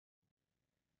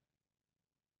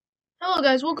Hello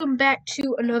guys, welcome back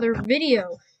to another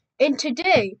video. And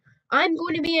today, I'm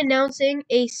going to be announcing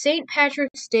a St.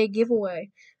 Patrick's Day giveaway.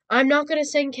 I'm not going to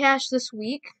send cash this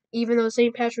week, even though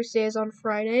St. Patrick's Day is on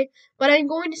Friday, but I'm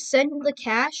going to send the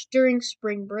cash during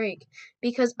spring break,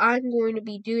 because I'm going to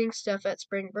be doing stuff at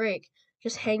spring break,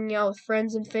 just hanging out with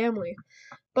friends and family.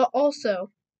 But also,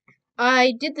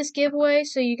 I did this giveaway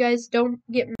so you guys don't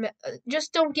get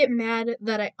mad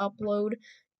that I upload,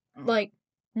 like,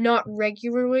 not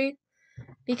regularly.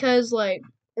 Because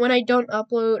when I don't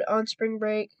upload on spring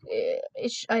break,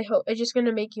 I hope it's just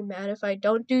gonna make you mad if I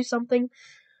don't do something.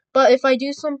 But if I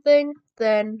do something,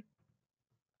 then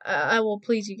I will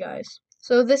please you guys.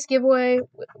 So this giveaway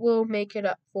will make it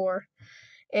up for.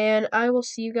 And I will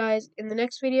see you guys in the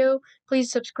next video.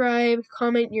 Please subscribe,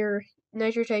 comment your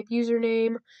Nitro type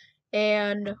username,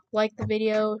 and like the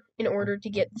video in order to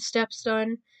get the steps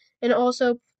done. And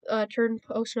also turn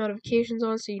post notifications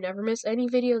on so you never miss any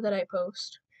video that I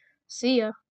post. See ya.